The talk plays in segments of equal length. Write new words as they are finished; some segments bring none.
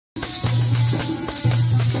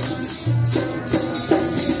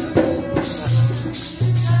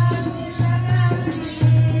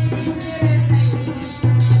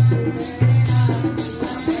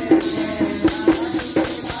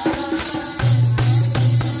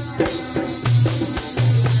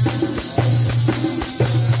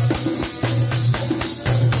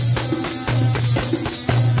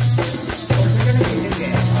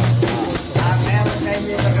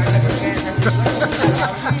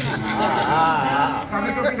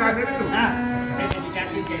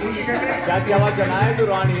क्या की आवाज जनाए तो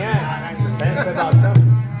रानी है बहन से बात कर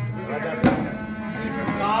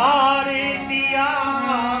तारे दिया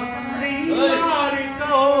श्रृंगार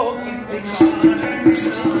को किस कारण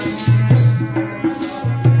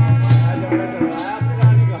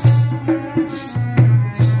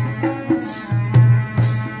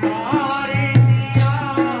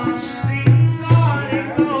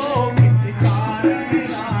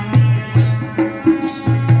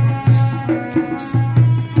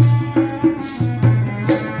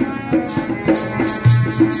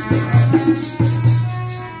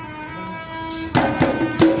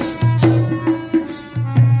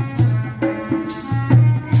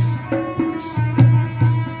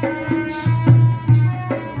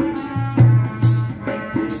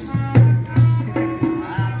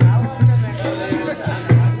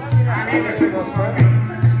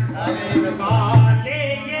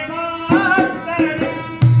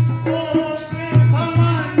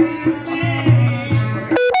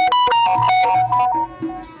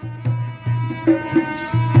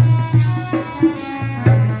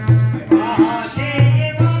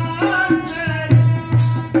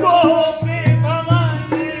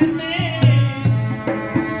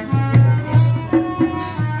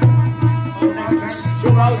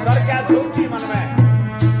सर क्या सोची मन में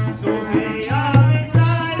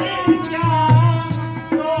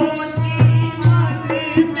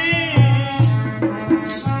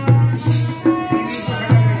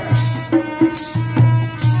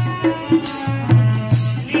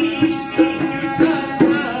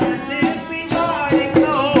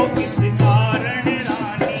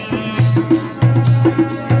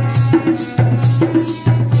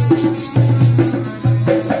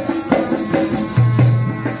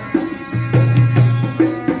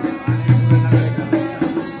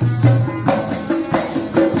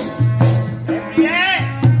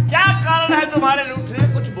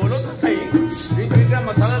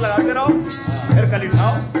मसाला लगाते रहो फिर कल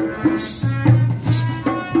उठाओ।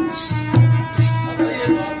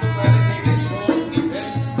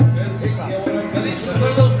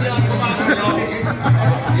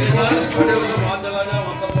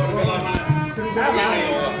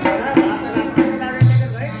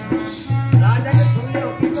 राजा के सुनने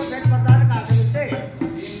होती तो पेट पता कहा सकते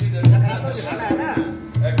लखना तो दिखाना है ना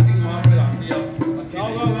एक्टिंग वहां पे राशि आप अच्छी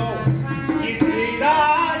किसी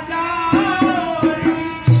राजा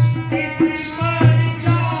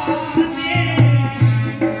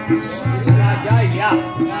या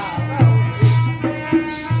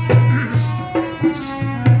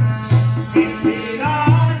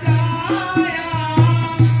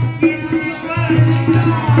किसी पर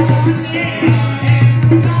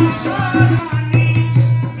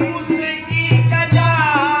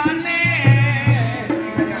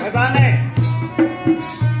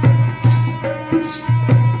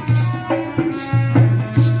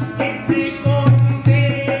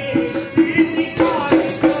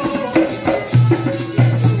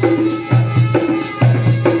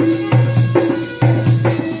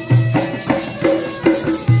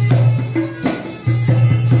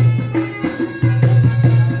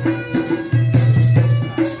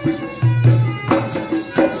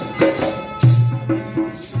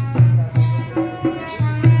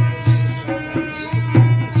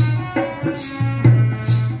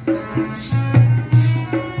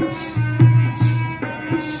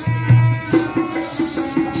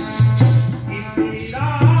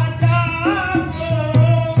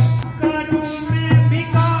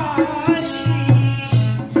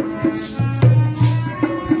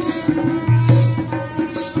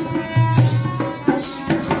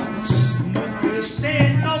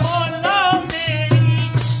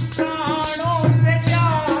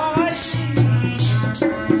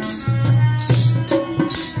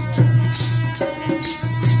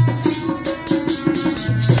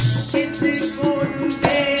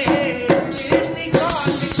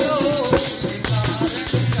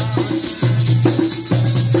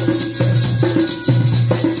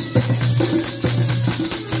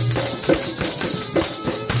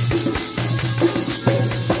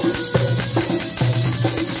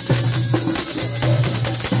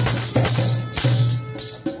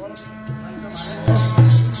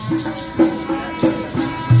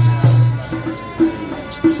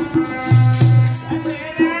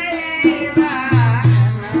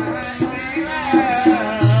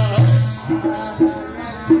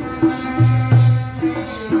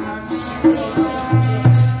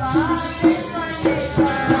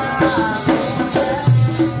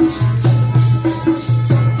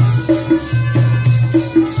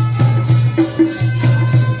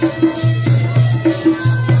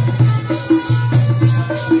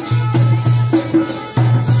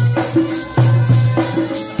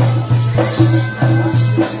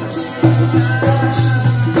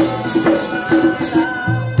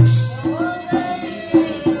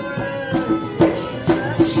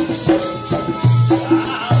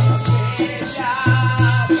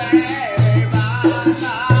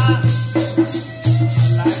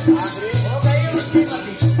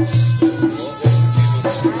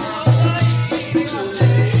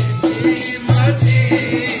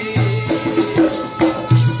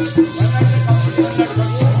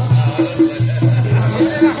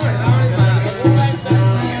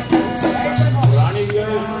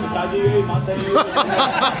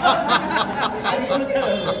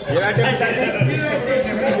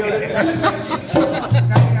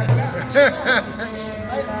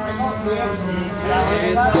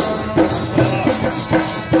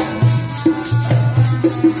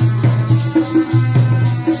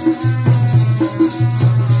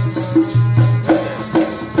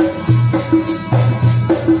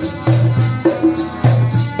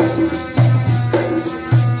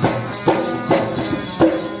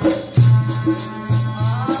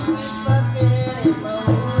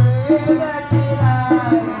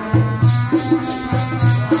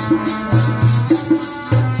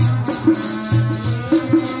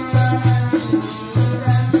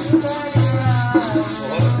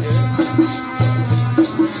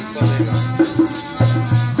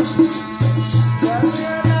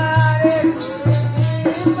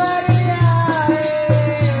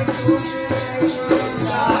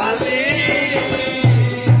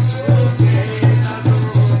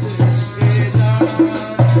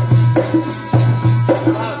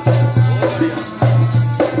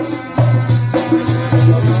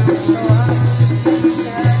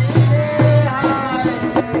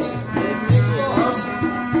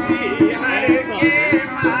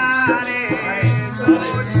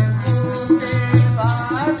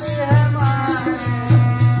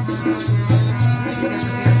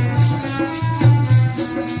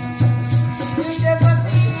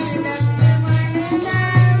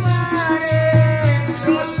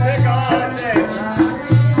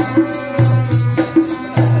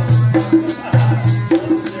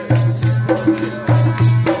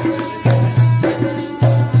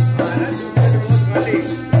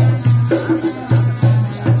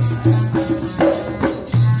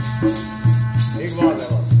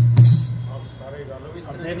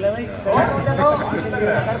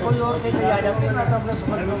अगर कोई और चीज आ जाती है ना तो अपने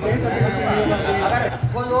समझ में अगर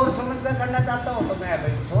कोई और समझ कर करना चाहता हो तो मैं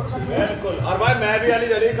भाई छोड़ सकता हूँ। बिल्कुल। और भाई मैं भी अली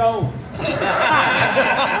दली का हूँ।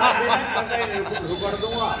 रुक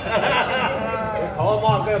दूंगा। खाओ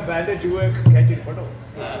माँ के बैठे जुए खेची फटो।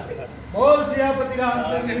 बोल सियापति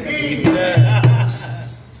रामचंद्र की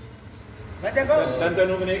मैं देखो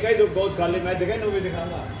तनु में नहीं कही तो बहुत खाली मैं दिखाई नु भी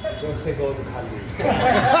दिखाऊंगा चौक से बहुत खाली।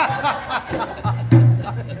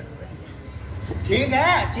 ठीक है,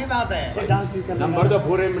 अच्छी बात है। डांस नंबर तो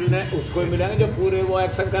पूरे मिलने उसको ही मिलेंगे जो पूरे वो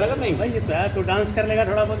एक्शन करेगा। नहीं भाई ये तो है, तो डांस कर लेगा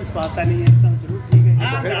थोड़ा बहुत, इसको आता नहीं है तो जरूर ठीक है।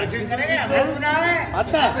 हाँ, डांस भी करेंगे, हमें भी नाम है।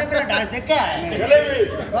 आता है। आपने मेरा डांस देख के आए हैं। चले भी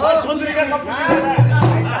और सुंदरी का कब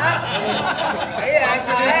ये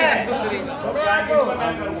ऐसा है सुनो आपको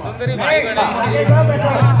सुंदरी भाई बना आगे जाओ बेटा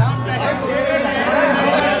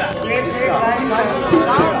एक से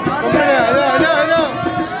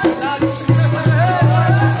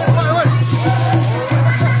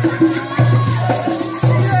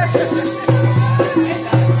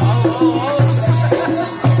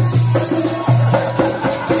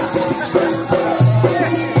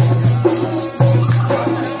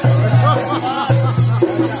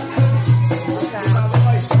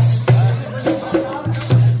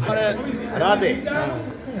राधे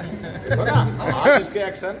आज इसके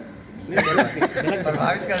एक्शन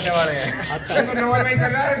प्रभावित करने वाले हैं। तो नंबर में कर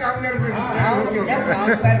रहा है काम कर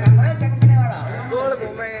पैर काम करे चमकने वाला गोल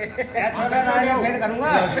घूमे क्या छोटा ना आएगा फिर करूंगा।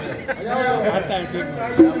 आता है ठीक।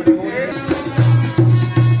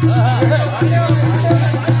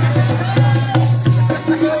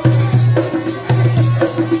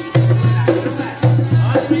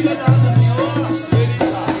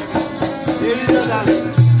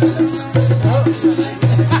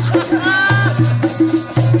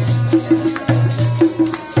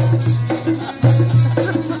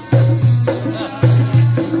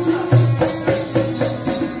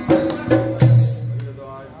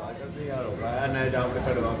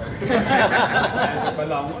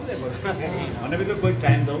 पहले आऊंगा देखो मैंने भी तो कोई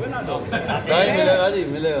टाइम दोगे ना दो मिलेगा जी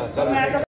मिलेगा।